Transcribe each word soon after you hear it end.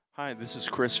Hi, this is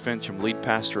Chris Fincham, lead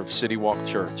pastor of City Walk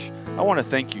Church. I want to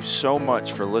thank you so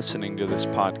much for listening to this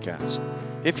podcast.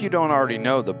 If you don't already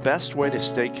know, the best way to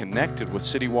stay connected with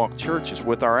City Walk Church is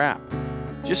with our app.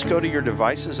 Just go to your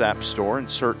device's app store and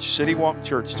search City Walk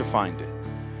Church to find it.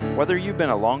 Whether you've been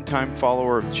a longtime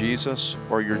follower of Jesus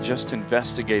or you're just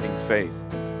investigating faith,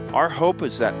 our hope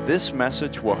is that this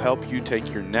message will help you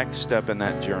take your next step in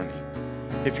that journey.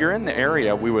 If you're in the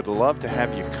area, we would love to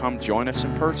have you come join us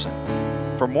in person.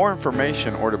 For more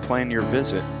information or to plan your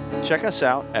visit, check us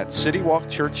out at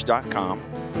citywalkchurch.com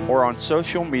or on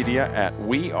social media at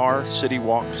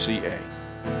WeAreCityWalkCA.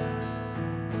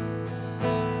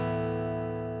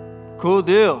 Cool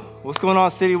deal. What's going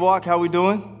on, City Walk? How we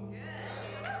doing?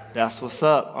 That's what's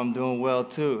up. I'm doing well,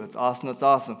 too. It's awesome. That's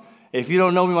awesome. If you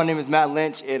don't know me, my name is Matt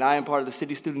Lynch, and I am part of the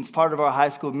City Students, part of our high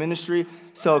school ministry.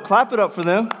 So clap it up for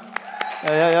them.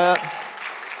 Yeah.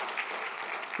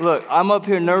 Look, I'm up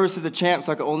here nervous as a champ,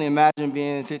 so I can only imagine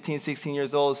being 15, 16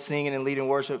 years old, singing and leading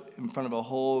worship in front of a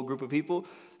whole group of people.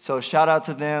 So shout out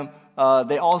to them.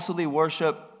 They also lead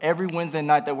worship every Wednesday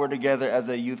night that we're together as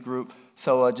a youth group.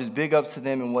 So just big ups to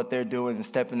them and what they're doing and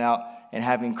stepping out and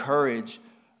having courage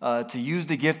to use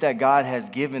the gift that God has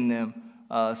given them.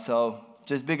 So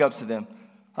just big ups to them.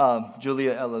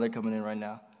 Julia, Ella, they're coming in right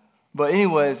now. But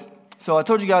anyways, so I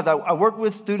told you guys I work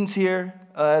with students here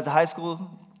as a high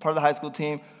school, part of the high school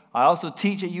team. I also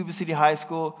teach at Yuba City High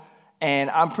School, and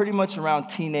I'm pretty much around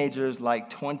teenagers like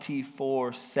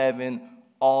 24/7,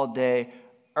 all day,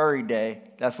 every day.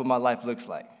 That's what my life looks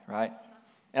like, right?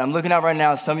 And I'm looking out right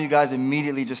now, some of you guys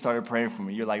immediately just started praying for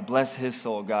me. You're like, bless his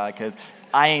soul, God, because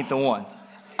I ain't the one.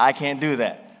 I can't do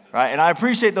that, right? And I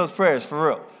appreciate those prayers, for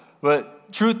real.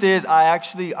 But truth is, I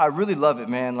really love it,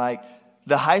 man. Like,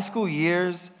 the high school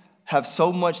years have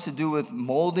so much to do with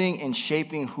molding and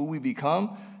shaping who we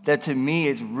become that to me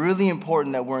it's really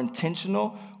important that we're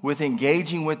intentional with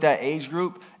engaging with that age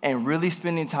group and really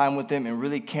spending time with them and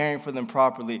really caring for them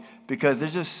properly, because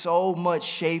there's just so much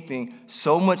shaping,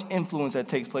 so much influence that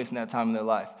takes place in that time in their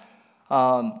life.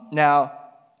 Now,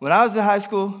 when I was in high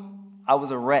school, I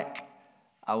was a wreck.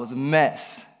 I was a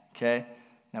mess, okay?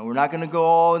 Now, we're not going to go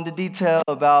all into detail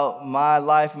about my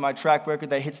life and my track record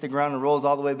that hits the ground and rolls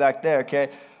all the way back there, okay?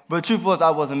 But the truth was,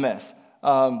 I was a mess.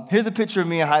 Here's a picture of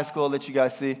me in high school. I'll let you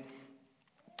guys see.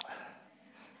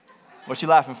 What you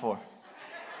laughing for?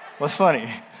 What's funny?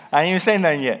 I ain't even saying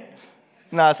nothing yet.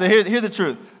 Nah, so here's the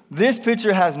truth. This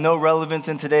picture has no relevance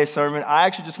in today's sermon. I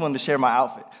actually just wanted to share my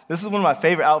outfit. This is one of my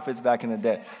favorite outfits back in the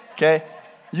day, okay?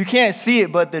 You can't see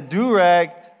it, but the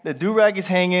do-rag is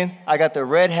hanging. I got the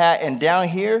red hat, and down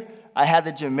here, I had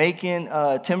the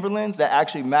Jamaican Timberlands that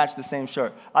actually matched the same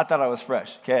shirt. I thought I was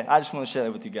fresh, okay? I just want to share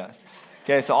that with you guys.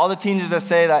 Okay, so all the teenagers that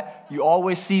say that you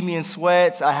always see me in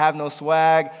sweats, I have no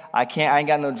swag, I ain't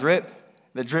got no drip,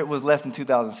 the drip was left in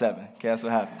 2007. Okay, that's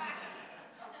what happened.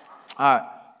 All right,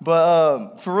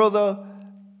 but for real though,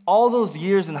 all those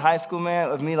years in high school, man,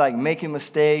 of me like making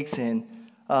mistakes and,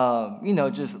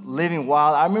 just living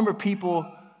wild, I remember people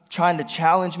trying to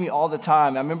challenge me all the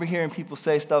time. I remember hearing people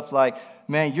say stuff like,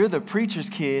 man, you're the preacher's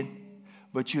kid,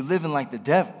 but you're living like the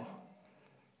devil.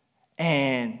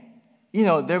 And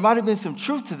there might have been some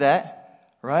truth to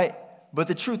that, right? But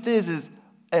the truth is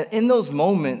in those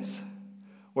moments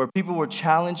where people were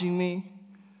challenging me,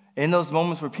 in those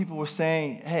moments where people were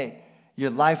saying, hey, your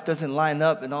life doesn't line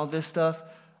up and all this stuff,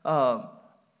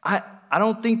 I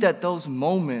don't think that those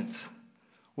moments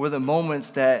were the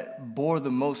moments that bore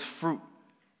the most fruit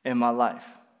in my life.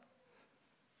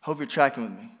 Hope you're tracking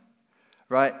with me,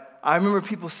 right? I remember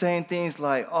people saying things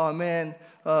like, oh, man,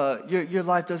 your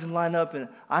life doesn't line up, and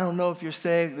I don't know if you're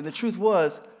saved. But the truth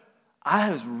was, I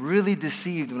was really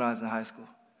deceived when I was in high school.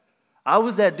 I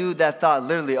was that dude that thought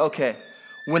literally, okay,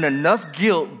 when enough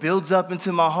guilt builds up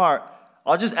into my heart,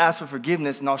 I'll just ask for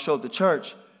forgiveness and I'll show up to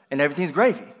church and everything's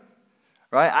gravy,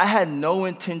 right? I had no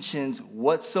intentions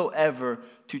whatsoever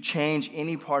to change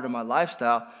any part of my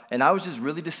lifestyle, and I was just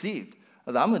really deceived. I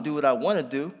was like, I'm going to do what I want to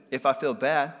do. If I feel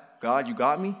bad, God, you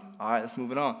got me? All right, let's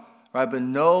move it on. Right, but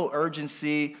no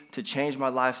urgency to change my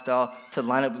lifestyle, to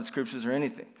line up with the scriptures or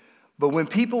anything. But when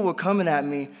people were coming at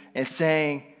me and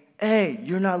saying, hey,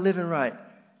 you're not living right.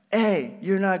 Hey,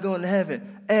 you're not going to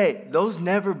heaven. Hey, those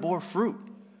never bore fruit.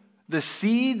 The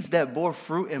seeds that bore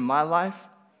fruit in my life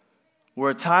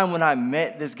were a time when I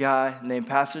met this guy named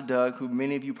Pastor Doug, who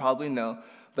many of you probably know.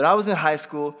 But I was in high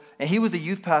school, and he was the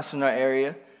youth pastor in our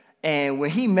area. And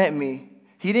when he met me,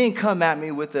 he didn't come at me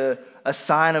with a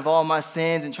sign of all my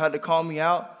sins and tried to call me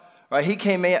out, right? He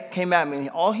came at me, and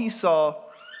all he saw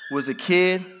was a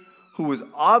kid who was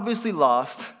obviously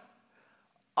lost,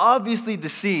 obviously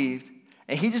deceived,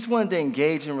 and he just wanted to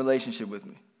engage in a relationship with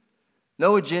me.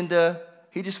 No agenda.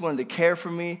 He just wanted to care for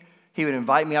me. He would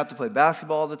invite me out to play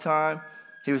basketball all the time.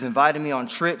 He was inviting me on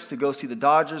trips to go see the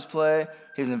Dodgers play.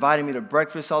 He was inviting me to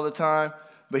breakfast all the time.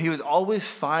 But he was always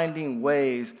finding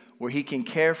ways where he can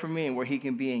care for me and where he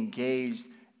can be engaged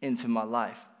into my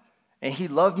life. And he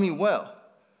loved me well,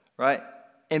 right?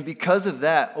 And because of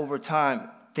that, over time,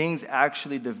 things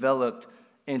actually developed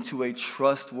into a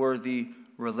trustworthy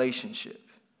relationship,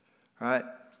 right?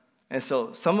 And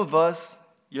so some of us,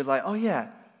 you're like, oh yeah,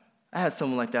 I had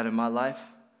someone like that in my life.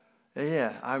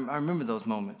 Yeah, I remember those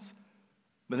moments.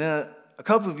 But then a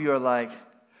couple of you are like,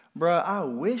 bruh, I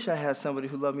wish I had somebody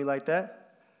who loved me like that.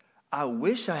 I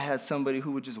wish I had somebody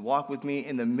who would just walk with me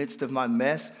in the midst of my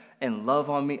mess and love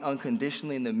on me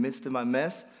unconditionally in the midst of my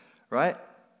mess, right?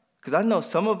 Because I know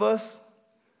some of us,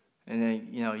 and then,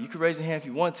 you can raise your hand if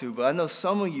you want to, but I know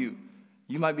some of you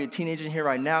might be a teenager in here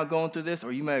right now going through this,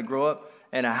 or you might grow up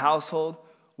in a household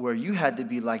where you had to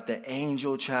be like the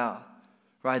angel child,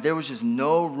 right? There was just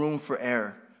no room for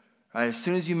error, right? As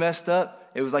soon as you messed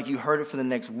up, it was like you heard it for the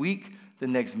next week, the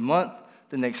next month,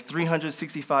 the next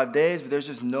 365 days, but there's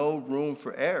just no room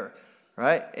for error,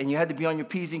 right? And you had to be on your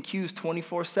P's and Q's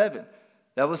 24/7.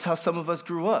 That was how some of us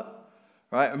grew up,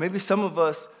 right? Or maybe some of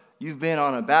us, you've been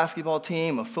on a basketball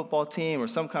team, a football team, or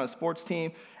some kind of sports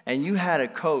team, and you had a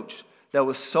coach that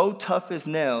was so tough as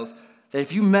nails that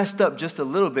if you messed up just a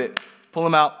little bit, pull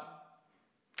him out.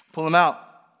 Pull him out.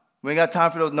 We ain't got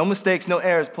time for those. No mistakes, no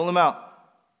errors. Pull him out.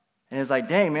 And it's like,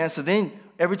 dang, man. So then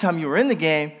every time you were in the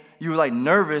game, you were like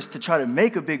nervous to try to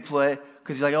make a big play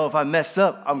because you're like, oh, if I mess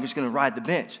up, I'm just going to ride the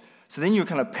bench. So then you're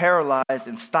kind of paralyzed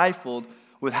and stifled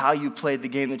with how you played the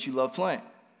game that you love playing.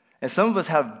 And some of us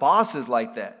have bosses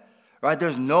like that, right?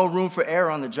 There's no room for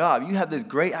error on the job. You have this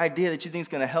great idea that you think is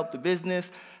going to help the business,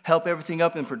 help everything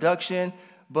up in production,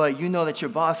 but you know that your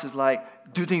boss is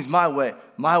like, do things my way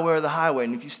or the highway.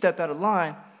 And if you step out of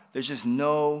line, there's just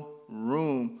no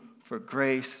room for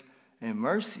grace and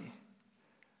mercy.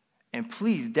 And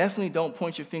please, definitely don't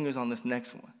point your fingers on this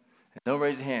next one. And don't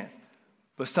raise your hands.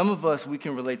 But some of us, we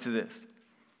can relate to this.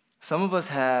 Some of us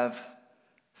have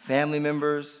family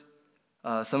members.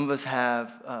 Some of us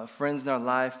have friends in our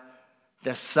life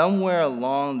that somewhere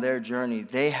along their journey,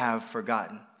 they have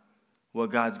forgotten what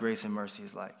God's grace and mercy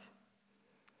is like.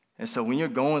 And so when you're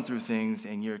going through things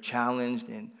and you're challenged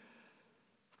and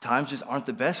times just aren't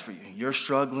the best for you, you're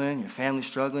struggling, your family's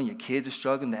struggling, your kids are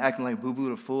struggling, they're acting like boo-boo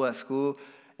the fool at school,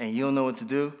 and you don't know what to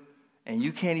do, and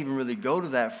you can't even really go to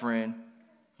that friend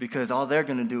because all they're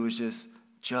going to do is just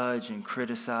judge and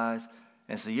criticize.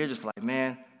 And so you're just like,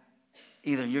 man,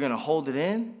 either you're going to hold it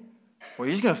in or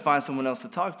you're just going to find someone else to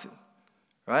talk to,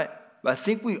 right? But I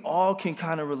think we all can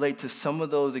kind of relate to some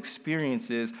of those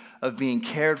experiences of being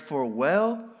cared for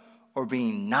well or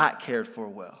being not cared for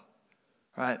well,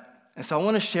 right? And so I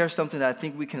want to share something that I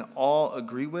think we can all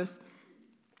agree with,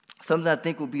 something that I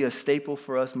think will be a staple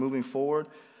for us moving forward,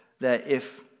 that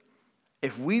if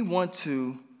we want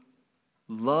to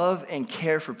love and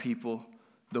care for people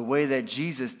the way that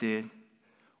Jesus did,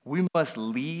 we must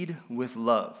lead with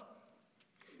love.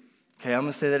 Okay, I'm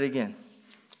going to say that again.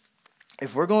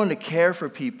 If we're going to care for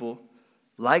people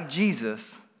like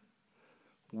Jesus,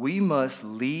 we must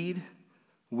lead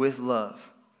with love.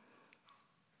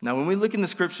 Now, when we look in the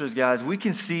scriptures, guys, we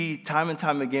can see time and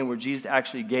time again where Jesus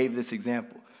actually gave this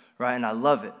example, right? And I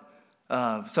love it.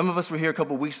 Some of us were here a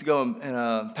couple weeks ago,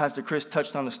 and Pastor Chris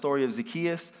touched on the story of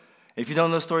Zacchaeus. If you don't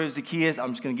know the story of Zacchaeus,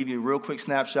 I'm just going to give you a real quick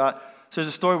snapshot. So there's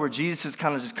a story where Jesus is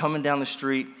kind of just coming down the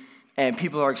street, and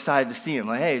people are excited to see him.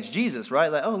 Like, hey, it's Jesus,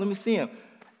 right? Like, oh, let me see him.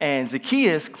 And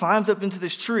Zacchaeus climbs up into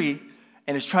this tree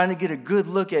and is trying to get a good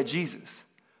look at Jesus,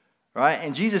 right?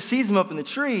 And Jesus sees him up in the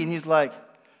tree, and he's like,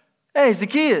 hey,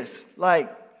 Zacchaeus, like,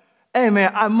 hey,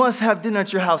 man, I must have dinner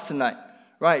at your house tonight,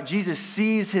 right? Jesus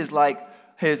sees his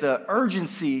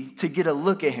urgency to get a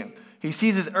look at him. He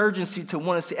sees his urgency to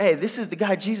want to say, hey, this is the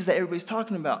guy Jesus that everybody's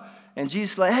talking about. And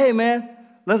Jesus is like, hey, man,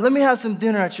 let me have some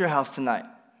dinner at your house tonight.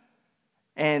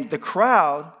 And the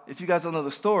crowd, if you guys don't know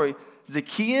the story,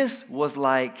 Zacchaeus was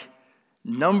like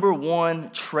number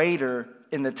one traitor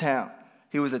in the town.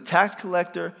 He was a tax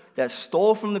collector that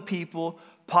stole from the people,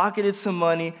 pocketed some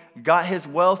money, got his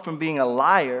wealth from being a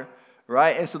liar,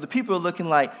 right? And so the people are looking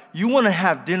like, you want to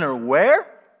have dinner where?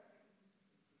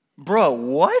 Bro,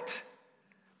 what?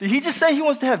 Did he just say he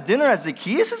wants to have dinner at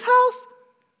Zacchaeus' house?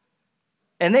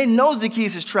 And they know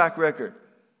Zacchaeus' track record.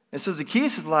 And so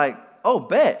Zacchaeus is like, oh,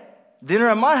 bet. Dinner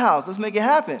at my house. Let's make it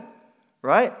happen,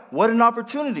 right? What an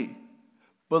opportunity.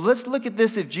 But let's look at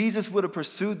this if Jesus would have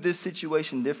pursued this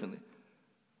situation differently.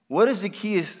 What if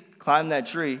Zacchaeus climbed that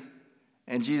tree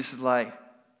and Jesus is like,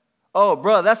 oh,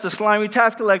 bro, that's the slimy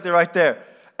tax collector right there.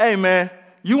 hey, man,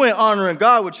 you ain't honoring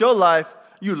God with your life.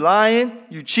 You lying,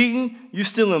 you cheating, you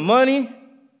stealing money.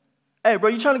 Hey, bro,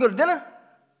 you trying to go to dinner?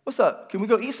 What's up? Can we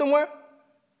go eat somewhere?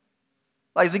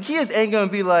 Like, Zacchaeus ain't going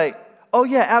to be like, oh,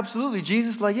 yeah, absolutely,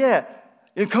 Jesus. Like, yeah,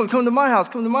 come to my house.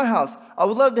 Come to my house. I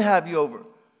would love to have you over.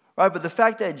 Right? But the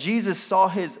fact that Jesus saw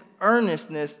his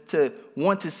earnestness to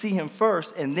want to see him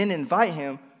first and then invite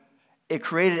him, it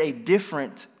created a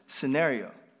different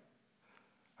scenario.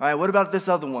 All right, what about this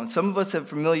other one? Some of us are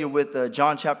familiar with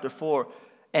John chapter 4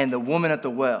 and the woman at the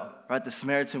well, right? The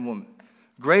Samaritan woman.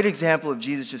 Great example of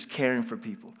Jesus just caring for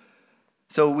people.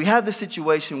 So we have this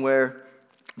situation where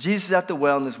Jesus is at the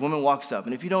well and this woman walks up.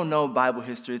 And if you don't know Bible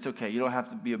history, it's okay. You don't have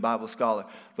to be a Bible scholar.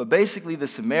 But basically the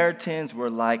Samaritans were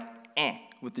like,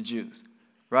 with the Jews,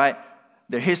 right?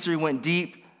 Their history went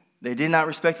deep. They did not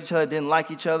respect each other, didn't like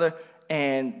each other,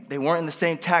 and they weren't in the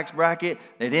same tax bracket.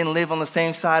 They didn't live on the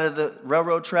same side of the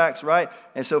railroad tracks, right?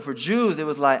 And so for Jews, it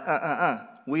was like,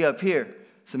 we up here.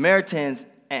 Samaritans,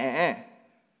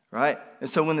 right? And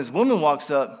so when this woman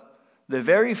walks up, the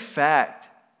very fact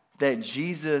that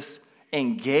Jesus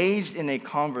engaged in a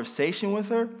conversation with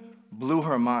her blew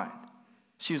her mind.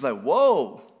 She was like,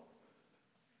 whoa,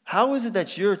 how is it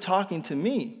that you're talking to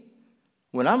me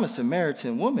when I'm a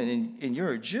Samaritan woman and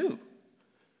you're a Jew,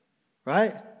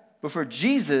 right? But for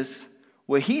Jesus,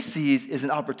 what he sees is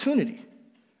an opportunity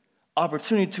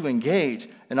to engage,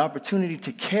 an opportunity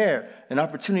to care, an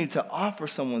opportunity to offer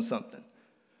someone something,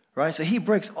 right? So he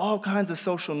breaks all kinds of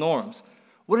social norms.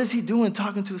 What is he doing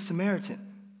talking to a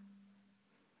Samaritan?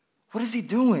 What is he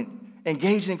doing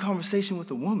engaging in conversation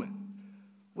with a woman?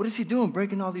 What is he doing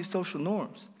breaking all these social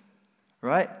norms,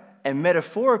 right? And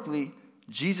metaphorically,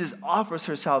 Jesus offers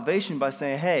her salvation by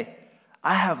saying, hey,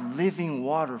 I have living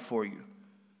water for you.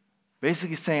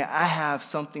 Basically saying, I have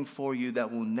something for you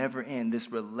that will never end,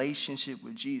 this relationship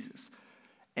with Jesus.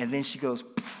 And then she goes,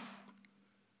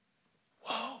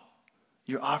 whoa,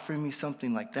 you're offering me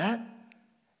something like that?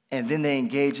 And then they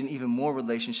engage in even more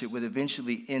relationship, which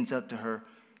eventually ends up to her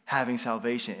having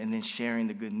salvation and then sharing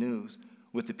the good news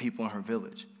with the people in her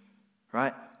village,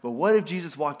 right? But what if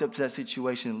Jesus walked up to that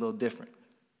situation a little different?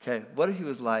 Okay, what if he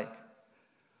was like,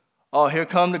 oh, here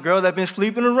come the girl that's been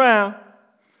sleeping around.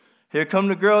 Here come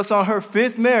the girl that's on her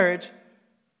 5th marriage,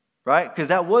 right? Because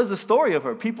that was the story of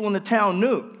her. People in the town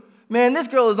knew. Man, this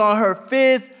girl is on her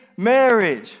 5th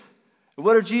marriage.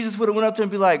 What if Jesus would have went up to her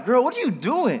and be like, girl, what are you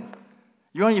doing?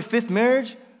 You're on your 5th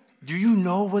marriage? Do you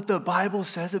know what the Bible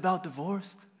says about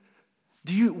divorce?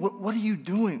 What are you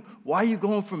doing? Why are you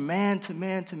going from man to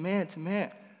man to man to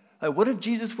man? Like, what if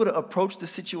Jesus would have approached the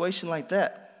situation like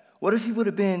that? What if he would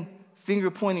have been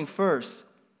finger-pointing first,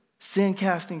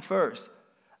 sin-casting first?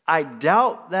 I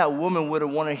doubt that woman would have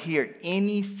wanted to hear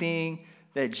anything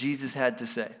that Jesus had to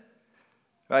say.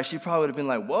 Right? She probably would have been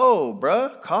like, whoa,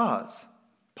 bruh, pause.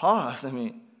 I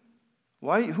mean,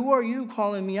 who are you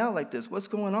calling me out like this? What's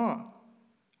going on?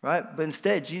 Right? But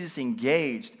instead, Jesus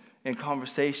engaged in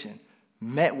conversation,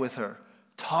 met with her,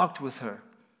 talked with her,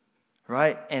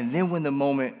 right? And then when the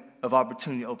moment of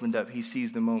opportunity opened up, he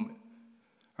seized the moment,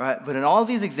 right? But in all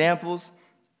these examples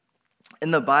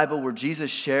in the Bible where Jesus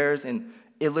shares and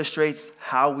illustrates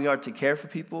how we are to care for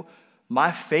people,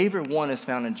 my favorite one is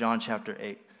found in John chapter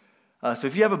 8. So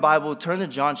if you have a Bible, turn to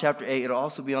John chapter 8. It'll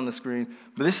also be on the screen.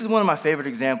 But this is one of my favorite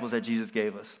examples that Jesus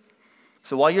gave us.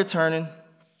 So while you're turning,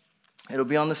 it'll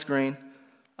be on the screen.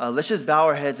 Let's just bow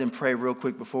our heads and pray real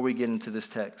quick before we get into this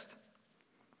text.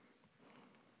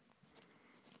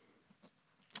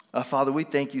 Father, we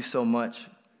thank you so much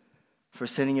for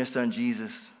sending your son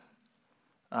Jesus,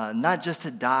 not just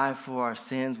to die for our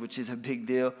sins, which is a big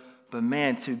deal, but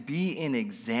man, to be an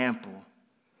example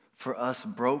for us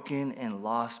broken and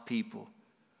lost people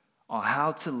on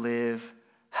how to live,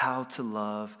 how to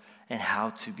love, and how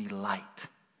to be light.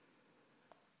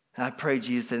 And I pray,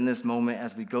 Jesus, that in this moment,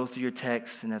 as we go through your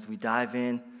text and as we dive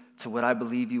in to what I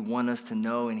believe you want us to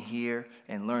know and hear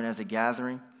and learn as a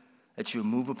gathering, that you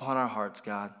move upon our hearts,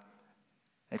 God,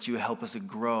 that you help us to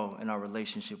grow in our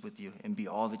relationship with you and be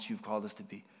all that you've called us to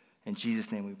be. In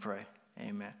Jesus' name we pray.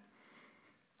 Amen.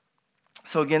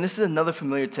 So again, this is another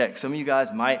familiar text. Some of you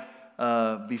guys might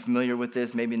be familiar with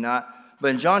this, maybe not.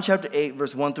 But in John chapter 8,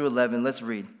 verse 1 through 11, let's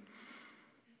read.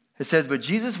 It says, "But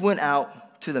Jesus went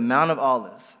out to the Mount of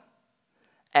Olives.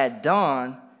 At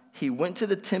dawn, he went to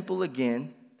the temple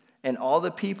again, and all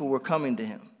the people were coming to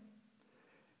him.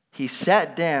 He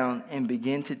sat down and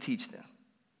began to teach them."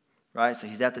 Right? So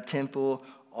he's at the temple.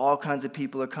 All kinds of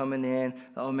people are coming in.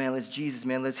 Oh, man, let's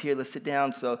sit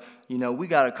down. So, we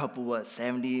got a couple,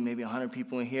 70, maybe 100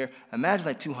 people in here. Imagine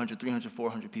like 200, 300,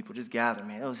 400 people just gather,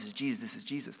 man. Oh, this is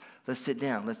Jesus. Let's sit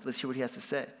down. Let's hear what he has to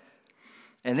say.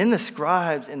 And then the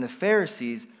scribes and the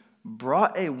Pharisees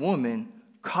brought a woman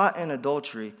caught in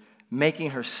adultery,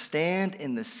 making her stand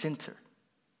in the center.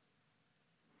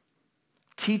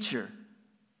 Teacher,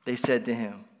 they said to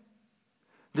him,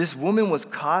 this woman was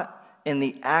caught in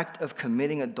the act of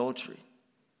committing adultery.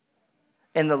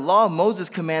 And the law of Moses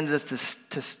commanded us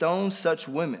to stone such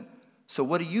women. So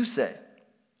what do you say?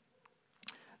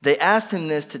 They asked him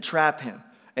this to trap him,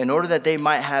 in order that they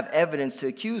might have evidence to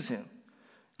accuse him.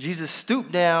 Jesus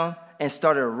stooped down and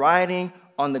started writing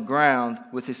on the ground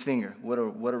with his finger. What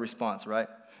a response, right?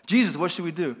 Jesus, what should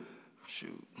we do?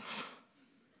 Shoot.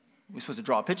 We supposed to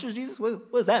draw pictures, Jesus?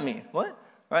 What does that mean? What?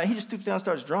 Right? He just stoops down and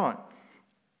starts drawing.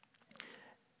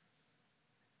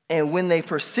 And when they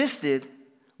persisted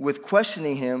with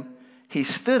questioning him, he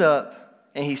stood up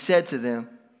and he said to them,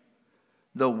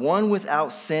 the one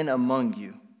without sin among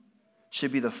you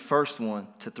should be the first one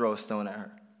to throw a stone at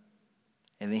her.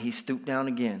 And then he stooped down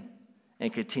again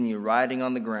and continued writing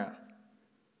on the ground.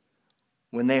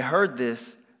 When they heard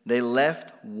this, they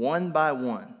left one by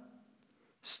one,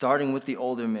 starting with the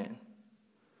older men.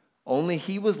 Only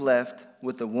he was left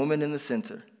with the woman in the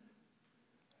center.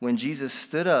 When Jesus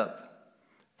stood up,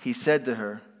 he said to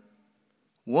her,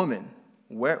 woman,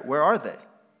 where are they?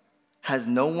 Has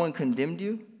no one condemned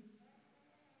you?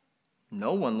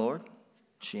 No one, Lord,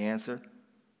 she answered.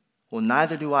 Well,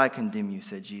 neither do I condemn you,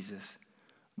 said Jesus.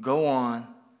 Go on,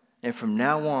 and from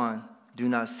now on, do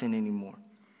not sin anymore.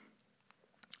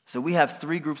 So we have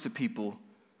three groups of people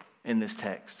in this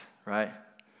text, right?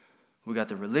 We got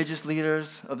the religious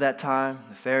leaders of that time,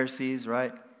 the Pharisees,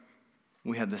 right?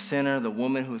 We have the sinner, the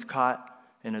woman who was caught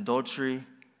in adultery,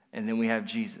 and then we have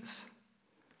Jesus,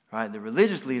 right? The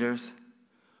religious leaders,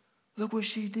 look what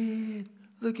she did.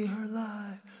 Look at her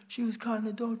life. She was caught in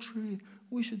adultery.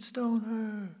 We should stone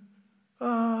her.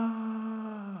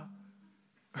 Ah.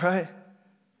 Right?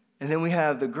 And then we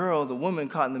have the girl, the woman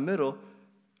caught in the middle,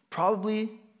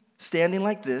 probably standing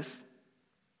like this,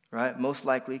 right? Most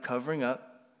likely covering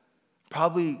up.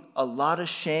 Probably a lot of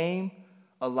shame,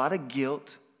 a lot of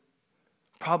guilt.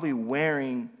 Probably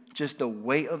wearing just the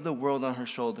weight of the world on her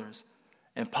shoulders.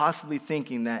 And possibly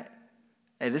thinking that,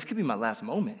 hey, this could be my last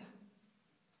moment.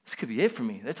 This could be it for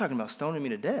me. They're talking about stoning me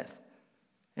to death.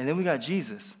 And then we got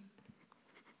Jesus.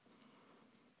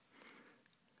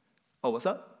 Oh, what's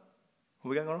up? What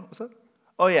we got going on? What's up?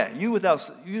 Oh, yeah, you without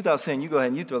sin, you go ahead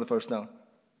and you throw the first stone.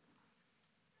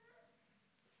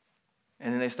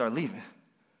 And then they start leaving,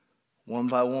 one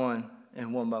by one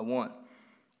and one by one.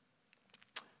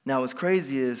 Now, what's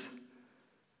crazy is,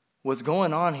 what's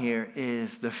going on here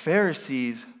is the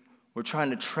Pharisees were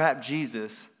trying to trap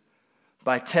Jesus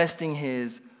by testing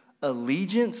his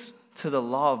allegiance to the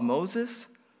law of Moses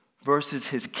versus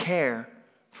his care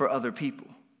for other people,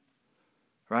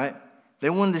 right?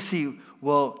 They wanted to see,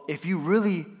 well, if you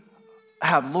really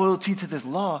have loyalty to this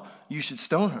law, you should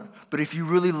stone her. But if you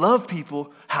really love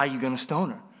people, how are you going to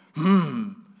stone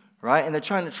her? Right? And they're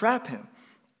trying to trap him.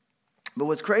 But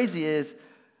what's crazy is,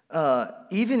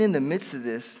 even in the midst of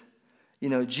this,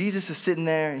 Jesus is sitting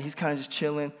there and he's kind of just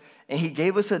chilling. And he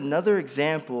gave us another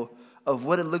example of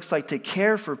what it looks like to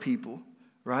care for people,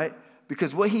 right?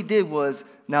 Because what he did was,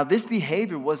 now this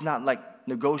behavior was not like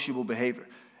negotiable behavior.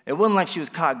 It wasn't like she was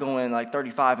caught going like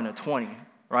 35 and a 20,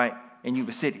 right, in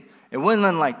Yuba City. It wasn't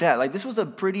nothing like that. Like, this was a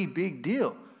pretty big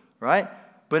deal, right?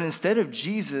 But instead of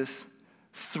Jesus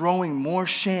throwing more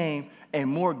shame and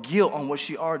more guilt on what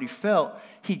she already felt,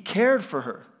 he cared for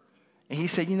her. And he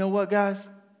said, you know what, guys?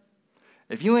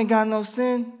 If you ain't got no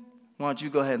sin, why don't you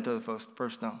go ahead and throw the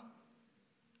first stone?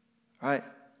 Right?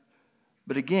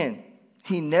 But again,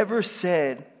 he never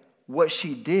said what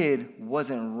she did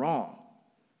wasn't wrong,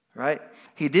 right?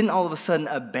 He didn't all of a sudden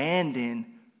abandon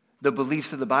the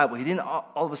beliefs of the Bible. He didn't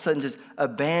all of a sudden just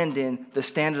abandon the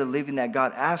standard of living that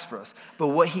God asked for us. But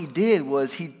what he did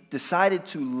was he decided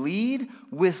to lead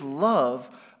with love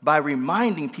by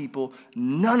reminding people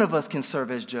none of us can serve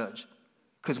as judge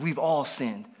because we've all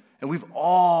sinned and we've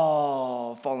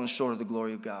all fallen short of the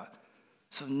glory of God.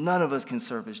 So none of us can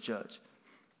serve as judge.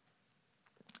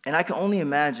 And I can only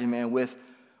imagine, man, with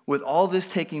all this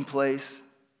taking place,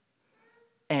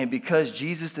 and because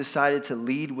Jesus decided to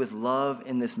lead with love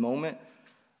in this moment,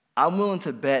 I'm willing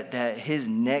to bet that his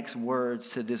next words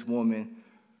to this woman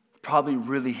probably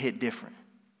really hit different.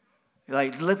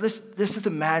 Like, let's just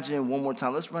imagine one more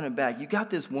time. Let's run it back. You got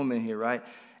this woman here, right?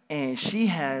 And she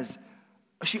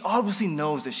obviously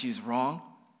knows that she's wrong,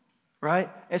 right?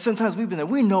 And sometimes we've been there.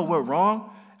 We know we're wrong,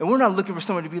 and we're not looking for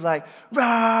someone to be like,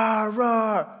 rah,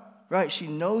 rah, right? She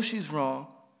knows she's wrong.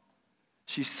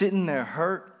 She's sitting there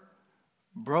hurt,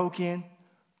 broken,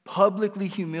 publicly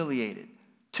humiliated,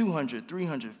 200,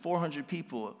 300, 400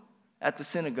 people at the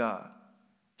synagogue.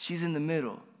 She's in the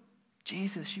middle.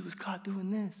 Jesus, she was caught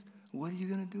doing this. What are you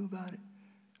going to do about it?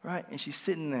 Right? And she's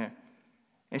sitting there.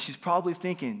 And she's probably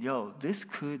thinking, yo, this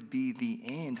could be the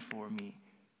end for me.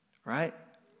 Right?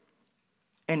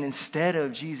 And instead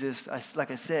of Jesus,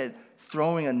 like I said,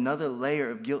 throwing another layer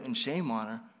of guilt and shame on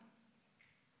her,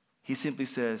 he simply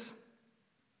says,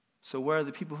 so where are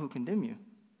the people who condemn you?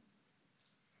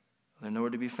 They're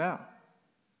nowhere to be found.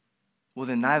 Well,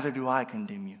 then neither do I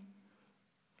condemn you.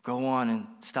 Go on and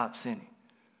stop sinning.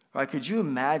 Right? Could you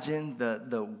imagine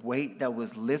the weight that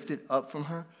was lifted up from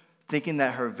her, thinking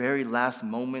that her very last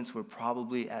moments were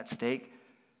probably at stake?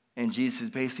 And Jesus is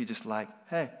basically just like,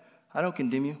 hey, I don't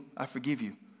condemn you. I forgive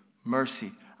you.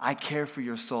 Mercy. I care for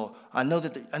your soul. I know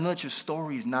that your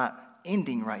story is not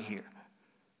ending right here.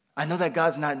 I know that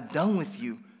God's not done with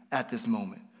you at this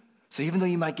moment. So even though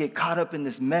you might get caught up in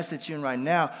this mess that you're in right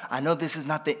now, I know this is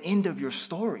not the end of your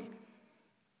story.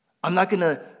 I'm not going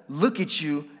to look at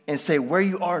you and say where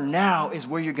you are now is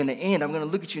where you're going to end. I'm going to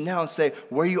look at you now and say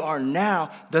where you are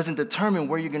now doesn't determine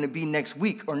where you're going to be next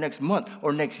week or next month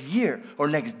or next year or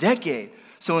next decade.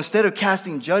 So instead of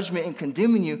casting judgment and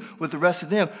condemning you with the rest of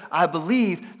them, I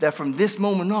believe that from this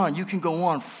moment on, you can go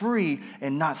on free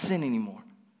and not sin anymore.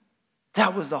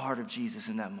 That was the heart of Jesus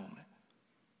in that moment.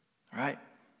 Right?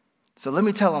 So let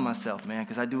me tell on myself, man,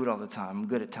 because I do it all the time. I'm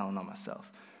good at telling on myself.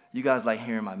 You guys like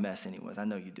hearing my mess anyways. I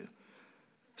know you do.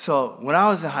 So when I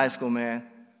was in high school, man,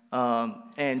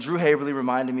 and Drew Haverly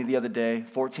reminded me the other day,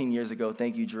 14 years ago,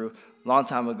 thank you, Drew, long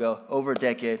time ago, over a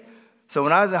decade. So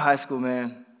when I was in high school,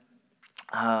 man,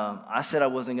 I said I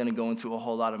wasn't going to go into a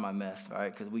whole lot of my mess, all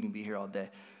right, because we can be here all day.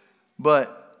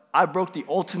 But I broke the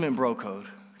ultimate bro code,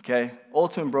 okay?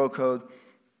 Ultimate bro code.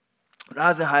 When I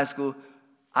was in high school,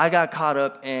 I got caught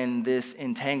up in this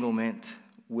entanglement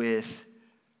with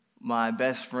my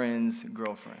best friend's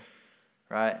girlfriend,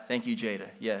 right? Thank you, Jada.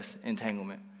 Yes,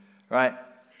 entanglement, right?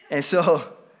 And so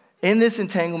in this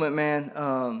entanglement, man,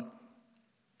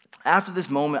 after this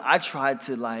moment, I tried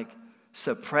to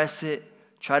suppress it,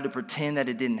 tried to pretend that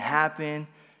it didn't happen,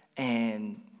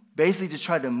 and basically just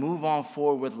tried to move on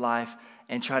forward with life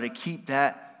and try to keep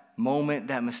that moment,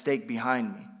 that mistake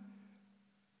behind me.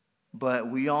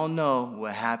 But we all know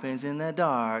what happens in the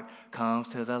dark comes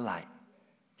to the light.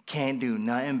 Can't do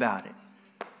nothing about it,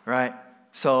 right?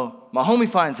 So my homie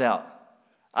finds out.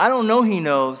 I don't know he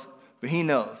knows, but he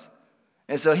knows.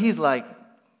 And so he's like,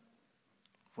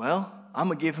 well, I'm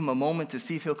going to give him a moment to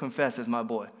see if he'll confess as my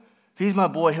boy. If he's my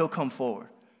boy, he'll come forward.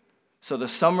 So the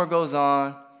summer goes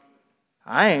on.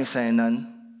 I ain't saying nothing.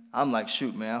 I'm like,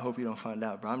 shoot, man, I hope you don't find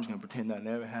out, bro. I'm just going to pretend that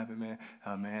never happened, man.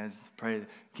 Man, pray to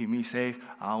keep me safe.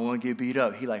 I don't want to get beat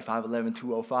up. He like 5'11",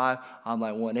 205. I'm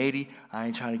like 180. I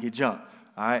ain't trying to get jumped,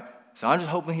 all right? So I'm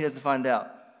just hoping he doesn't find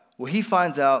out. Well, he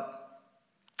finds out,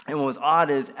 and what was odd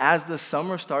is as the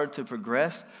summer started to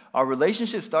progress, our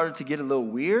relationship started to get a little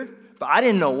weird, but I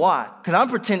didn't know why. Because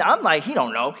I'm like, he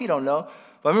don't know.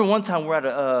 But I remember one time we're at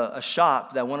a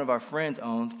shop that one of our friends'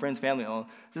 family owned.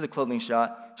 This is a clothing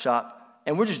shop.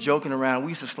 And we're just joking around.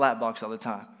 We used to slapbox all the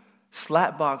time.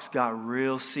 Slapbox got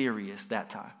real serious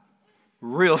that time.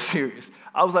 Real serious.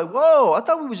 I was like, whoa, I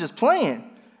thought we was just playing.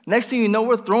 Next thing you know,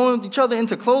 we're throwing each other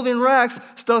into clothing racks.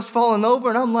 Stuff's falling over.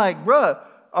 And I'm like, bruh,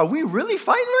 are we really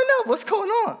fighting right now? What's going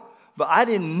on? But I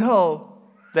didn't know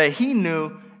that he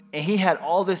knew, and he had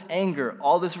all this anger,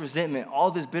 all this resentment, all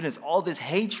this bitterness, all this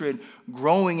hatred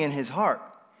growing in his heart.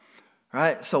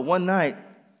 Right? So one night,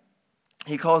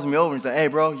 he calls me over and he's like, hey,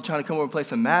 bro, you trying to come over and play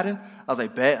some Madden? I was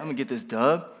like, bet, I'm going to get this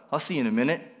dub. I'll see you in a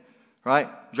minute, right?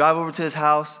 Drive over to his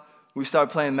house. We start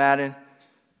playing Madden.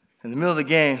 In the middle of the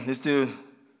game, this dude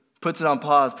puts it on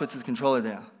pause, puts his controller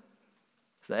down.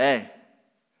 He's like, hey,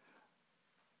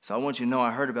 so I want you to know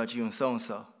I heard about you and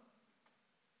so-and-so.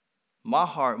 My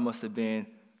heart must have been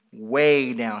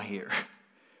way down here.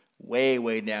 Way,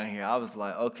 way down here. I was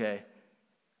like, okay,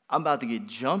 I'm about to get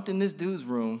jumped in this dude's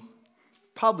room,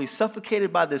 probably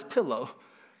suffocated by this pillow.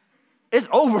 It's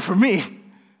over for me.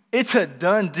 It's a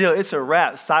done deal. It's a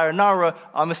wrap. Sayonara.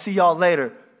 I'm going to see y'all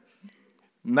later.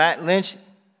 Matt Lynch,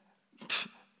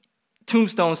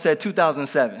 Tombstone said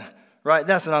 2007, right?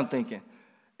 That's what I'm thinking.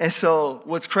 And so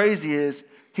what's crazy is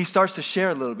he starts to share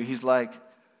a little bit. He's like,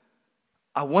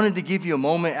 I wanted to give you a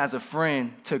moment as a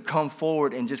friend to come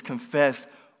forward and just confess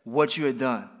what you had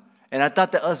done. And I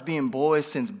thought that us being boys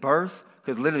since birth,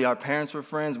 because literally our parents were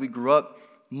friends, we grew up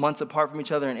months apart from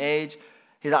each other in age.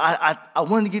 He's like, I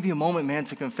wanted to give you a moment, man,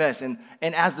 to confess. And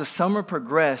as the summer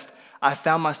progressed, I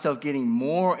found myself getting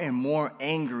more and more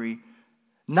angry,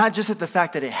 not just at the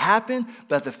fact that it happened,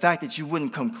 but at the fact that you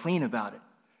wouldn't come clean about it.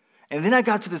 And then I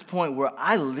got to this point where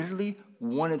I literally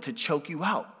wanted to choke you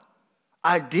out.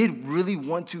 I did really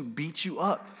want to beat you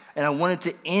up, and I wanted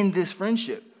to end this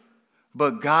friendship.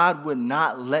 But God would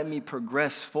not let me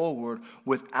progress forward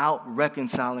without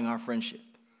reconciling our friendship.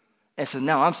 And so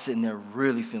now I'm sitting there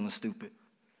really feeling stupid.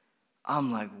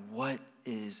 I'm like, what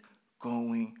is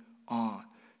going on?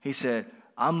 He said,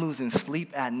 I'm losing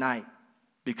sleep at night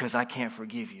because I can't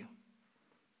forgive you.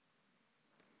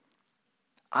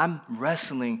 I'm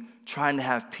wrestling, trying to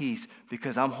have peace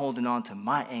because I'm holding on to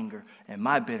my anger and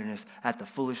my bitterness at the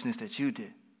foolishness that you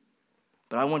did.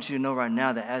 But I want you to know right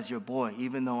now that as your boy,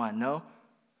 even though I know,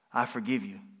 I forgive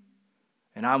you.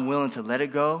 And I'm willing to let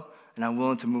it go, and I'm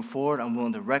willing to move forward. I'm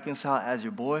willing to reconcile as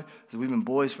your boy, because we've been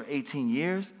boys for 18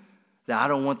 years, that I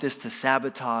don't want this to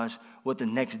sabotage what the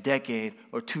next decade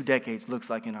or 2 decades looks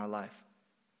like in our life.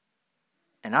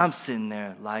 And I'm sitting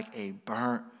there like a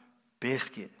burnt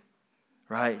biscuit,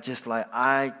 right? Just like,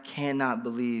 I cannot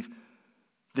believe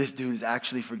this dude is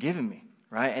actually forgiving me,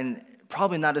 right? And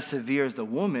probably not as severe as the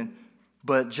woman,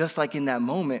 but just like in that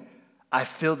moment, I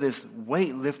feel this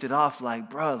weight lifted off like,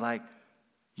 bro, like,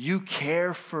 you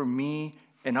care for me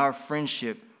and our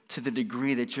friendship to the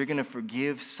degree that you're going to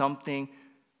forgive something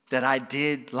that I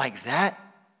did like that?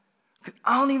 'Cause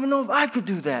I don't even know if I could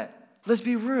do that. Let's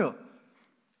be real.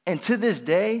 And to this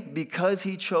day, because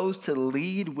he chose to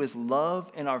lead with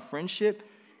love in our friendship,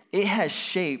 it has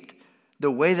shaped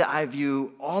the way that I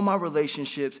view all my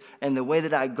relationships and the way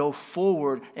that I go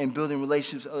forward in building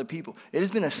relationships with other people. It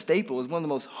has been a staple. It's one of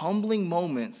the most humbling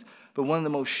moments, but one of the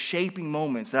most shaping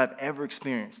moments that I've ever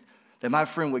experienced. That my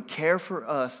friend would care for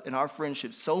us and our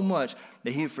friendship so much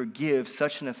that he would forgive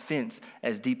such an offense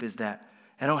as deep as that.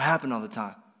 It don't happen all the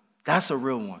time. That's a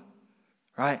real one,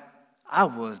 right? I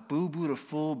was boo-boo the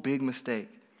full big mistake.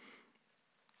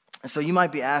 And so you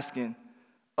might be asking,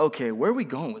 okay, where are we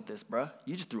going with this, bro?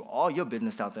 You just threw all your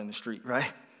business out there in the street,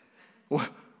 right?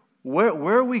 Where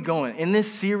are we going? In this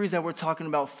series that we're talking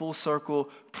about, Full Circle,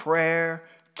 prayer,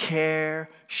 care,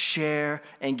 share,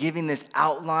 and giving this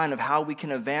outline of how we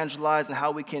can evangelize and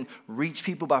how we can reach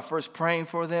people by first praying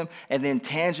for them and then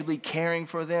tangibly caring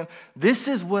for them. This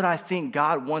is what I think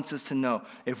God wants us to know.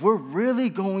 If we're really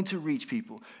going to reach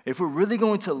people, if we're really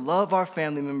going to love our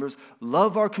family members,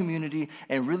 love our community,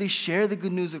 and really share the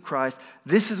good news of Christ,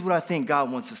 this is what I think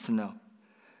God wants us to know.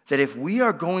 That if we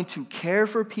are going to care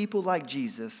for people like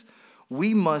Jesus,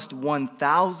 we must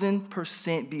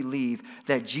 1,000% believe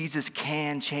that Jesus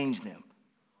can change them.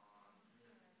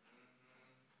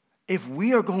 If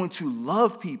we are going to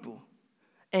love people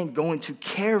and going to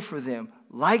care for them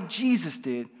like Jesus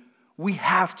did, we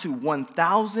have to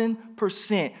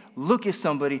 1,000% look at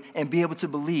somebody and be able to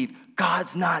believe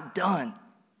God's not done.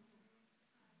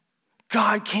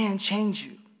 God can change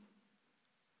you.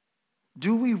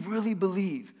 Do we really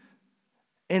believe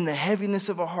in the heaviness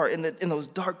of our heart, in those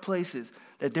dark places,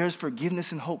 that there's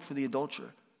forgiveness and hope for the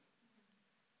adulterer?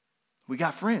 We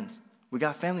got friends. We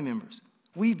got family members.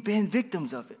 We've been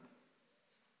victims of it.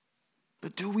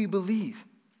 But do we believe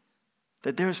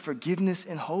that there's forgiveness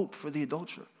and hope for the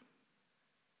adulterer?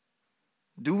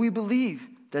 Do we believe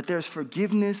that there's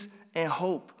forgiveness and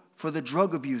hope for the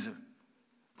drug abuser,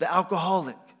 the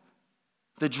alcoholic,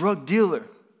 the drug dealer?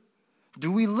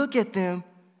 Do we look at them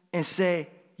and say,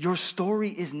 your story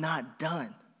is not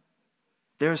done?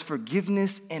 There's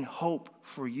forgiveness and hope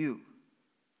for you.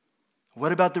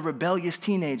 What about the rebellious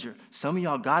teenager? Some of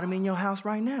y'all got them in your house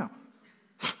right now.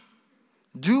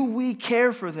 Do we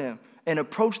care for them and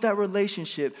approach that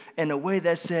relationship in a way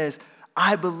that says,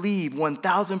 I believe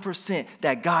 1,000%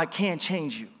 that God can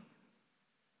change you?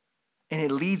 And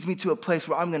it leads me to a place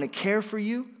where I'm going to care for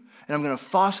you and I'm going to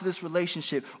foster this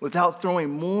relationship without throwing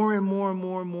more and more and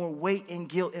more and more weight and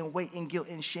guilt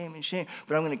and shame.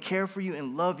 But I'm going to care for you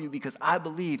and love you because I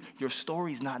believe your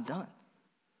story's not done.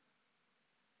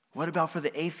 What about for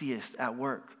the atheist at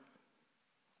work?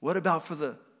 What about for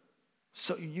the,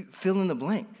 so you fill in the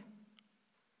blank?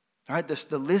 All right,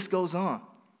 the list goes on.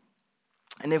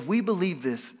 And if we believe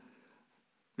this,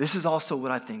 this is also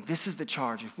what I think. This is the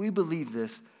charge. If we believe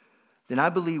this, then I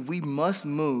believe we must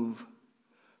move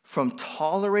from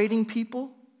tolerating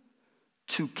people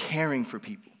to caring for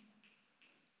people.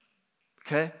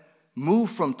 Okay?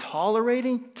 Move from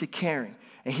tolerating to caring.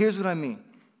 And here's what I mean.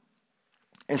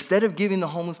 Instead of giving the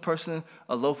homeless person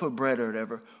a loaf of bread or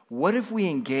whatever, what if we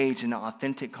engage in an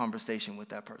authentic conversation with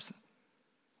that person?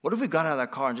 What if we got out of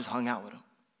that car and just hung out with them?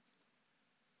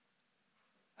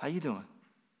 How you doing?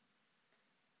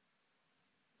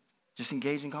 Just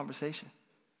engage in conversation.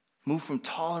 Move from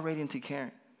tolerating to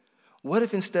caring. What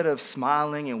if instead of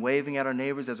smiling and waving at our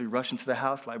neighbors as we rush into the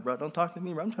house, like, bro, don't talk to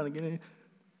me, bro, I'm trying to get in.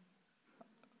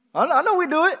 I know we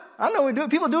do it.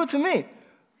 People do it to me.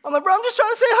 I'm like, bro, I'm just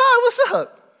trying to say hi. What's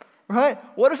up? Right?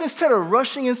 What if instead of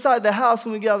rushing inside the house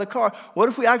when we get out of the car, what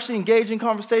if we actually engage in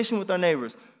conversation with our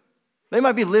neighbors? They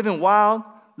might be living wild.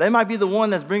 They might be the one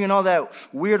that's bringing all that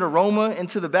weird aroma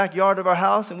into the backyard of our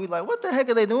house, and we're like, what the heck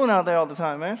are they doing out there all the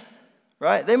time, man?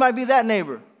 Right? They might be that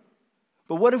neighbor.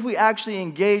 But what if we actually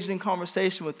engaged in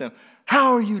conversation with them?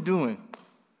 How are you doing?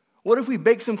 What if we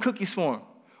baked some cookies for them?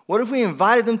 What if we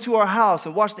invited them to our house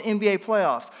and watched the NBA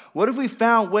playoffs? What if we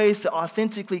found ways to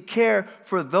authentically care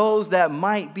for those that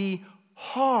might be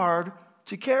hard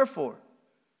to care for?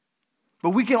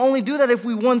 But we can only do that if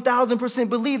we 1,000%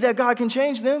 believe that God can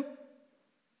change them.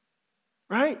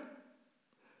 Right?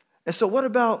 And so what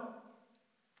about,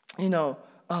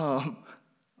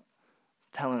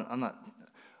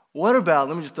 what about,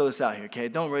 let me just throw this out here, okay?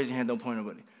 Don't raise your hand, don't point at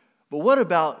anybody. But what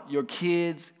about your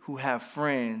kids who have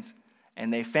friends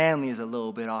and their family is a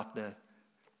little bit off the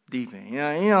deep end? You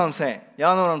know what I'm saying?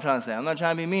 Y'all know what I'm trying to say. I'm not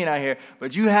trying to be mean out here,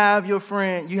 but you have your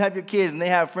kids and they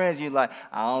have friends, and you're like,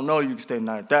 I don't know, you can stay the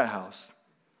night at that house.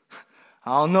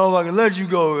 I don't know if I can let you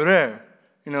go over there.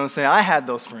 You know what I'm saying? I had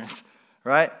those friends,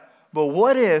 right? But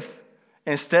what if,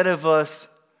 instead of us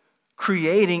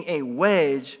creating a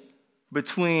wedge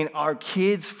between our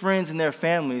kids' friends and their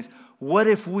families, what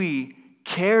if we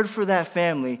cared for that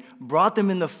family, brought them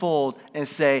in the fold, and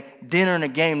say, dinner and a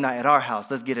game night at our house,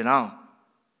 let's get it on.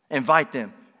 Invite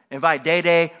them. Invite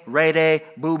Day-Day, Ray-Day,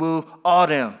 Boo-Boo, all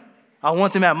them. I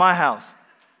want them at my house,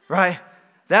 right?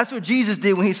 That's what Jesus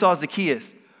did when he saw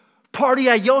Zacchaeus. Party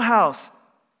at your house.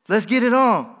 Let's get it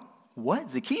on.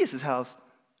 What? Zacchaeus' house?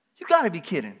 You got to be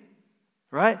kidding,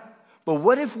 right? But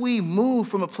what if we move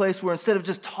from a place where instead of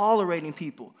just tolerating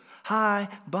people, hi,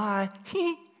 bye,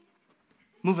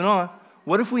 moving on,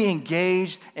 what if we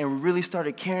engaged and really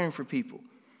started caring for people?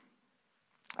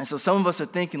 And so some of us are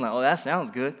thinking like, oh, that sounds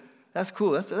good. That's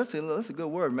cool. That's a good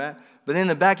word, man. But in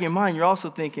the back of your mind, you're also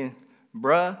thinking,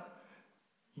 bruh,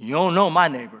 you don't know my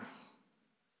neighbor.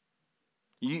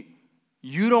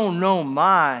 You don't know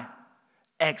my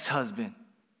ex-husband,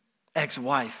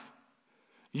 ex-wife.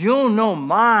 You don't know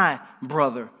my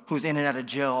brother who's in and out of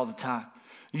jail all the time.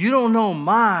 You don't know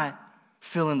my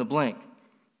fill in the blank.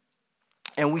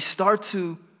 And we start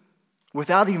to,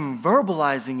 without even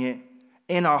verbalizing it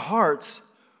in our hearts,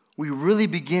 we really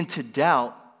begin to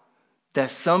doubt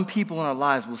that some people in our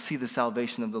lives will see the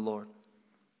salvation of the Lord.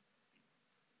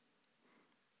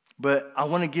 But I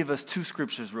want to give us 2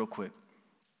 scriptures real quick.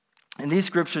 And these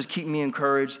scriptures keep me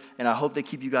encouraged, and I hope they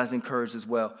keep you guys encouraged as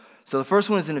well. So the first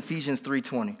one is in Ephesians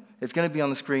 3:20. It's going to be on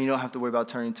the screen. You don't have to worry about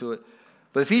turning to it.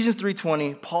 But Ephesians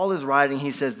 3:20, Paul is writing.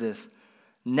 He says this,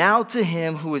 now to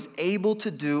him who is able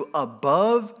to do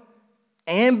above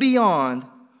and beyond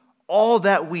all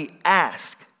that we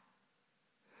ask.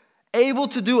 Able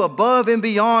to do above and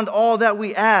beyond all that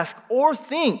we ask or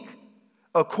think,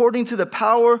 according to the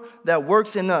power that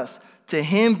works in us. To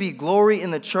him be glory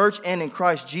in the church and in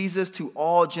Christ Jesus to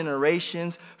all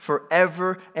generations,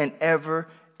 forever and ever.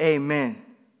 Amen.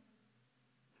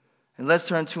 And let's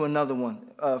turn to another one.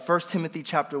 1 Timothy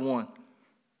chapter 1.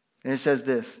 And it says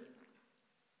this.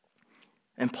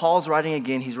 And Paul's writing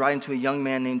again. He's writing to a young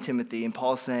man named Timothy. And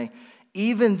Paul's saying,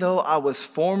 even though I was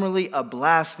formerly a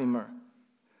blasphemer,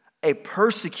 a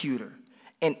persecutor,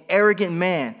 an arrogant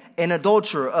man, an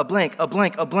adulterer, a blank.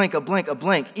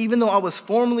 Even though I was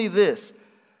formerly this,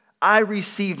 I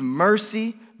received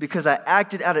mercy because I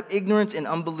acted out of ignorance and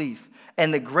unbelief.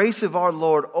 And the grace of our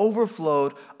Lord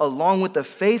overflowed along with the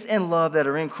faith and love that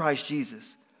are in Christ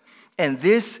Jesus. And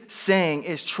this saying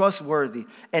is trustworthy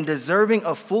and deserving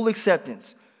of full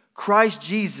acceptance. Christ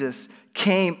Jesus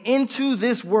came into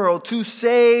this world to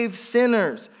save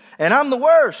sinners. And I'm the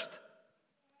worst.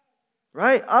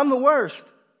 Right? I'm the worst.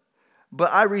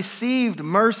 But I received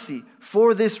mercy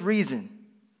for this reason,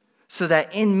 so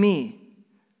that in me,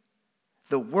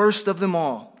 the worst of them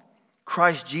all,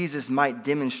 Christ Jesus might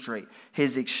demonstrate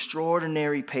his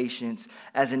extraordinary patience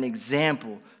as an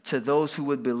example to those who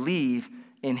would believe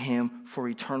in him for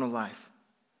eternal life.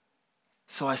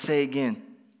 So I say again,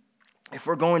 if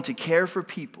we're going to care for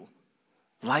people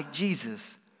like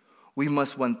Jesus, we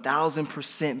must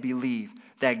 1,000% believe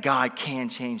that God can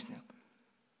change them.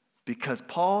 Because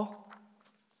Paul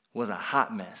was a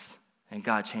hot mess, and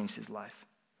God changed his life.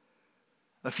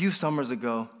 A few summers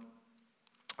ago,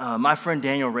 my friend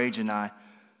Daniel Rage and I,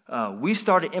 we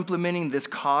started implementing this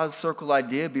cause circle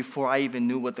idea before I even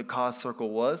knew what the cause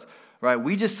circle was, right?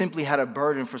 We just simply had a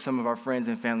burden for some of our friends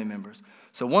and family members.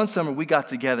 So one summer we got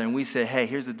together and we said, hey,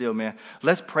 here's the deal, man.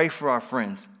 Let's pray for our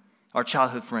friends, our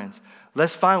childhood friends.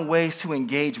 Let's find ways to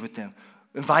engage with them.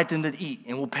 Invite them to eat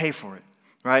and we'll pay for it.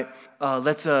 right?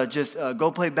 Let's just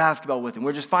go play basketball with them.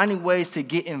 We're just finding ways to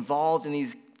get involved in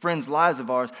these friends' lives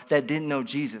of ours that didn't know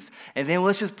Jesus. And then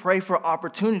let's just pray for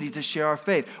opportunity to share our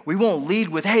faith. We won't lead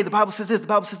with, hey, the Bible says this, the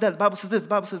Bible says that, the Bible says this, the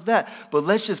Bible says that. But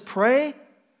let's just pray,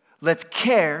 let's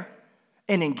care,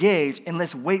 and engage, and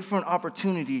let's wait for an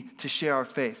opportunity to share our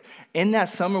faith. In that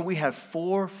summer, we had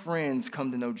 4 friends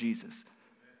come to know Jesus.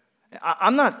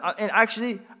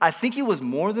 I think it was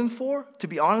more than 4, to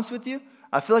be honest with you.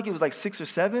 I feel like it was like 6 or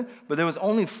 7, but there was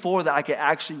only 4 that I could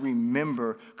actually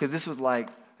remember, because this was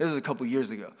a couple years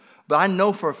ago. But I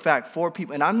know for a fact 4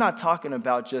 people, and I'm not talking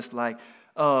about just like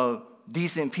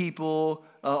decent people,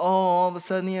 all of a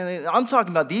sudden, I'm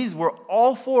talking about these were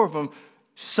all 4 of them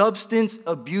substance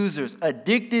abusers,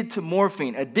 addicted to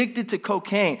morphine, addicted to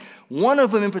cocaine. One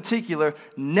of them in particular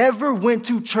never went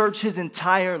to church his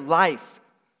entire life.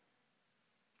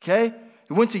 Okay?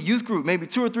 He went to youth group maybe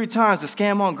 2 or 3 times to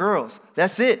scam on girls.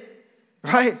 That's it,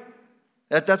 right?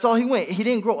 That's all he went. He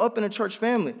didn't grow up in a church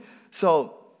family.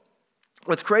 So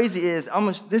what's crazy is,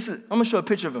 I'm gonna show a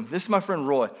picture of him. This is my friend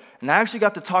Roy. And I actually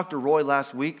got to talk to Roy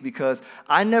last week because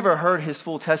I never heard his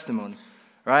full testimony.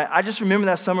 Right? I just remember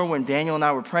that summer when Daniel and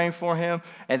I were praying for him,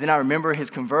 and then I remember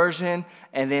his conversion,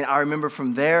 and then I remember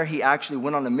from there he actually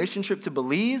went on a mission trip to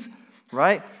Belize,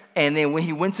 right? And then when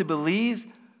he went to Belize,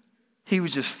 he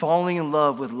was just falling in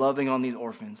love with loving on these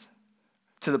orphans,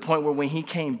 to the point where when he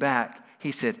came back,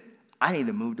 he said, I need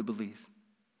to move to Belize.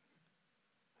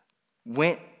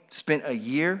 Spent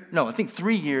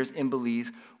 3 years in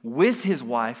Belize with his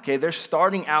wife. Okay, they're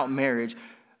starting out marriage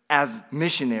as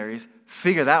missionaries.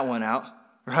 Figure that one out.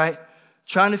 Right?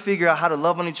 Trying to figure out how to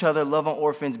love on each other, love on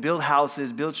orphans, build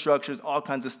houses, build structures, all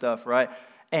kinds of stuff, right?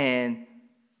 And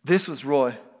this was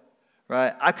Roy,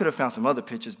 right? I could have found some other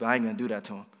pictures, but I ain't going to do that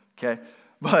to him, okay?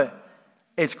 But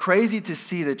it's crazy to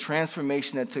see the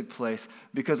transformation that took place,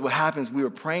 because what happens, we were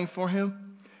praying for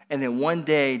him, and then one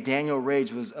day, Daniel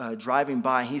Rage was driving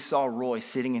by, and he saw Roy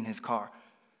sitting in his car.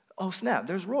 Oh, snap,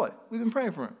 there's Roy. We've been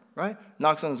praying for him, right?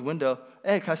 Knocks on his window.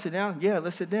 Hey, can I sit down? Yeah,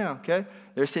 let's sit down, okay?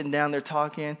 They're sitting down, they're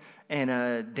talking,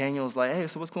 and Daniel's like, hey,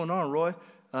 so what's going on, Roy?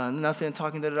 Nothing,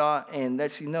 talking, da-da-da. And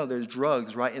next thing you know, there's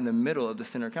drugs right in the middle of the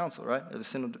center council, right? Or the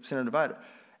center divider.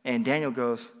 And Daniel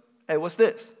goes, hey, what's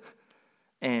this?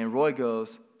 And Roy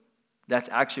goes, that's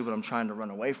actually what I'm trying to run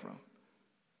away from.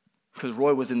 Because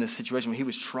Roy was in this situation where he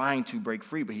was trying to break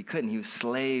free, but he couldn't. He was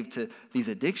slave to these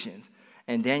addictions.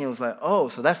 And Daniel was like, oh,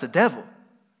 so that's the devil.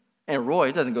 And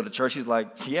Roy doesn't go to church. He's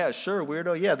like, yeah, sure,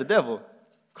 weirdo. Yeah, the devil.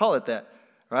 Call it that,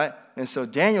 right? And so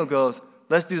Daniel goes,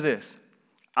 let's do this.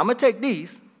 I'm going to take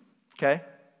these, okay,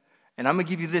 and I'm going to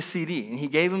give you this CD. And he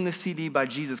gave him this CD by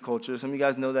Jesus Culture. Some of you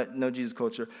guys know Jesus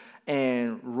Culture.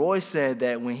 And Roy said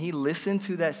that when he listened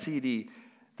to that CD,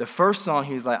 the first song,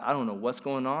 he was like, I don't know what's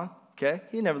going on. Okay,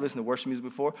 he had never listened to worship music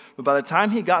before, but by the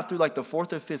time he got through like the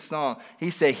 4th or 5th song,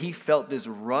 he said he felt this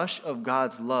rush of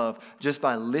God's love just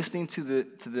by listening to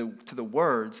the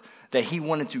words, that he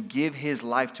wanted to give his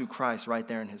life to Christ right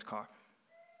there in his car.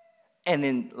 And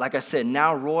then, like I said,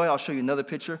 now Roy, I'll show you another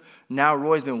picture. Now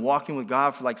Roy's been walking with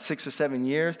God for like 6 or 7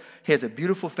 years. He has a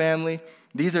beautiful family.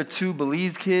 These are 2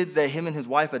 Belize kids that him and his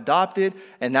wife adopted,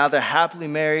 and now they're happily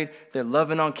married. They're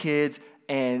loving on kids.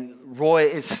 And Roy,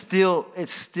 it's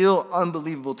still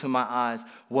unbelievable to my eyes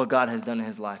what God has done in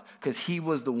his life. Because he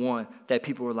was the one that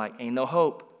people were like, ain't no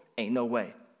hope, ain't no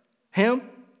way. Him?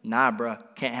 Nah, bruh,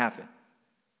 can't happen.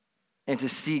 And to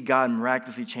see God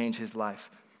miraculously change his life.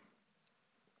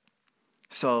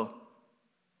 So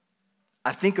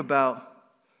I think about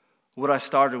what I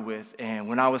started with, and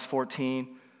when I was 14,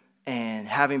 and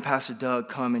having Pastor Doug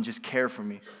come and just care for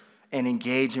me and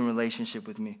engage in relationship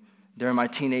with me during my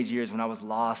teenage years when I was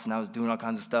lost and I was doing all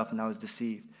kinds of stuff and I was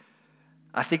deceived.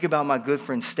 I think about my good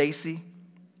friend Stacy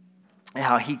and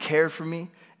how he cared for me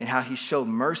and how he showed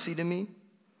mercy to me.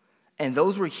 And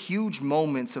those were huge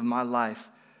moments of my life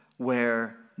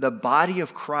where the body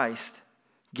of Christ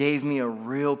gave me a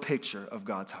real picture of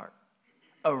God's heart,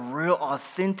 a real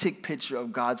authentic picture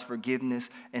of God's forgiveness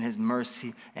and his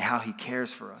mercy and how he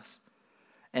cares for us.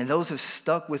 And those have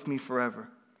stuck with me forever.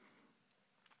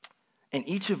 And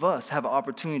each of us have an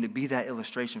opportunity to be that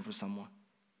illustration for someone.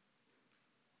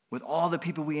 With all the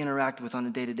people we interact with on a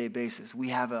day-to-day basis, we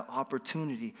have an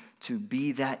opportunity to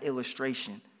be that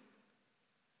illustration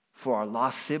for our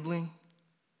lost sibling,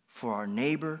 for our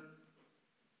neighbor,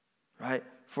 right?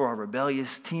 For our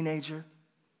rebellious teenager,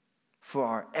 for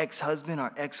our ex-husband,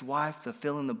 our ex-wife, to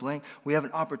fill in the blank. We have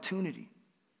an opportunity.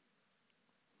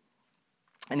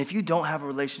 And if you don't have a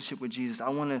relationship with Jesus, I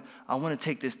want to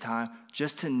take this time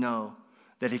just to know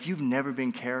that if you've never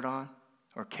been cared on,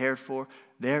 or cared for,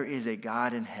 there is a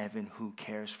God in heaven who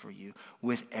cares for you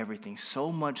with everything.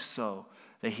 So much so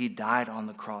that he died on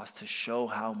the cross to show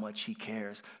how much he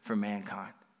cares for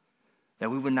mankind.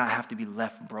 That we would not have to be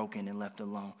left broken and left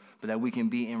alone, but that we can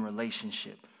be in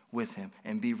relationship with him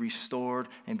and be restored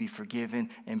and be forgiven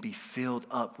and be filled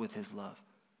up with his love.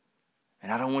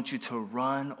 And I don't want you to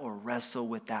run or wrestle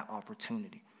with that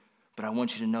opportunity, but I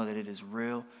want you to know that it is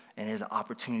real and it is an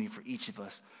opportunity for each of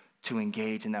us to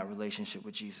engage in that relationship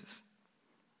with Jesus.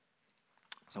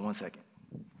 So 1 second.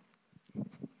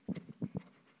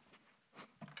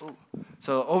 Ooh.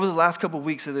 So over the last couple of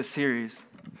weeks of this series,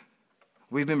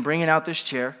 we've been bringing out this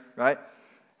chair, right?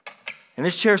 And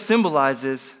this chair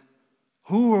symbolizes,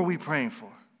 who are we praying for?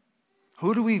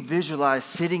 Who do we visualize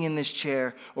sitting in this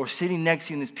chair or sitting next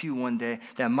to you in this pew one day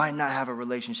that might not have a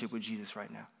relationship with Jesus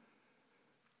right now?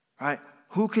 Right?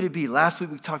 Who could it be? Last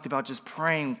week we talked about just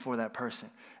praying for that person.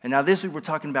 And now this week we're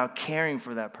talking about caring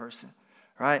for that person.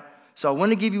 Right? So I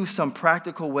want to give you some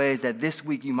practical ways that this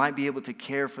week you might be able to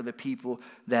care for the people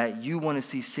that you want to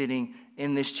see sitting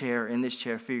in this chair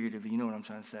figuratively. You know what I'm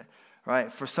trying to say.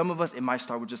 Right? For some of us, it might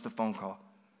start with just a phone call.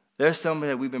 There's somebody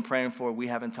that we've been praying for, we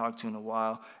haven't talked to in a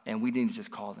while, and we need to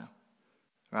just call them,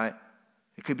 right?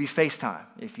 It could be FaceTime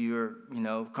if you're,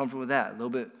 comfortable with that, a little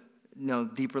bit,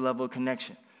 deeper level of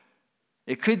connection.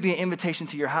 It could be an invitation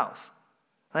to your house.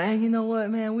 Like, hey, you know what,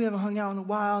 man, we haven't hung out in a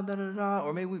while,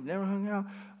 or maybe we've never hung out.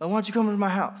 Why don't you come to my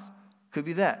house? Could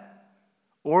be that.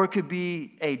 Or it could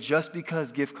be a just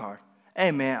because gift card.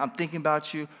 Hey, man, I'm thinking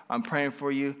about you. I'm praying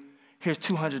for you. Here's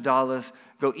 $200.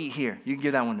 Go eat here. You can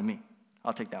give that one to me.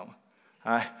 I'll take that one,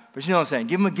 all right? But you know what I'm saying?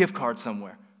 Give them a gift card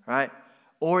somewhere, right?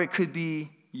 Or it could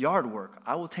be yard work.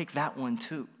 I will take that one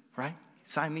too, right?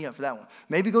 Sign me up for that one.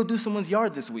 Maybe go do someone's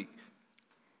yard this week.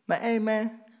 Like, hey,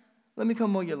 man, let me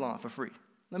come mow your lawn for free.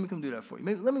 Let me come do that for you.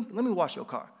 Maybe let me wash your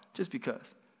car just because,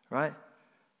 right?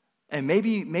 And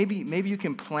maybe you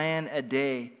can plan a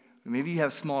day. Maybe you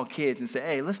have small kids and say,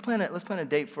 hey, let's plan a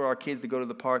date for our kids to go to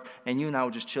the park, and you and I will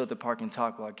just chill at the park and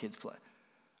talk while our kids play.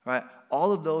 Right?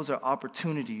 All of those are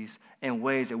opportunities and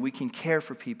ways that we can care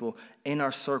for people in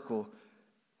our circle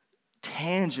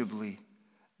tangibly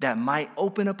that might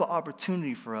open up an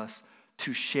opportunity for us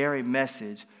to share a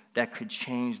message that could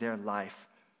change their life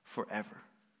forever.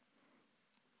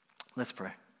 Let's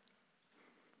pray.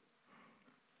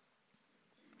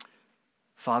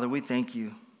 Father, we thank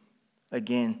you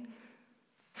again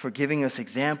for giving us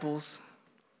examples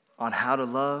on how to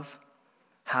love,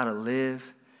 how to live,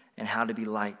 and how to be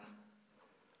light.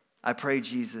 I pray,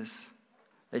 Jesus,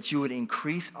 that you would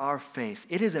increase our faith.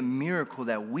 It is a miracle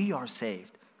that we are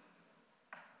saved.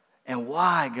 And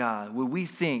why, God, would we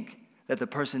think that the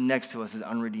person next to us is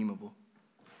unredeemable?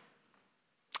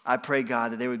 I pray,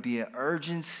 God, that there would be an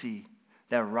urgency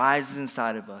that rises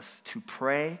inside of us to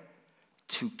pray,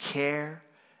 to care,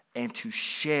 and to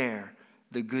share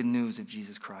the good news of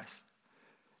Jesus Christ.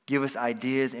 Give us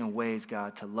ideas and ways,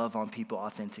 God, to love on people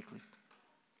authentically.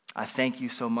 I thank you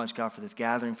so much, God, for this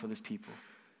gathering, for this people.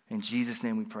 In Jesus'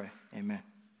 name we pray. Amen.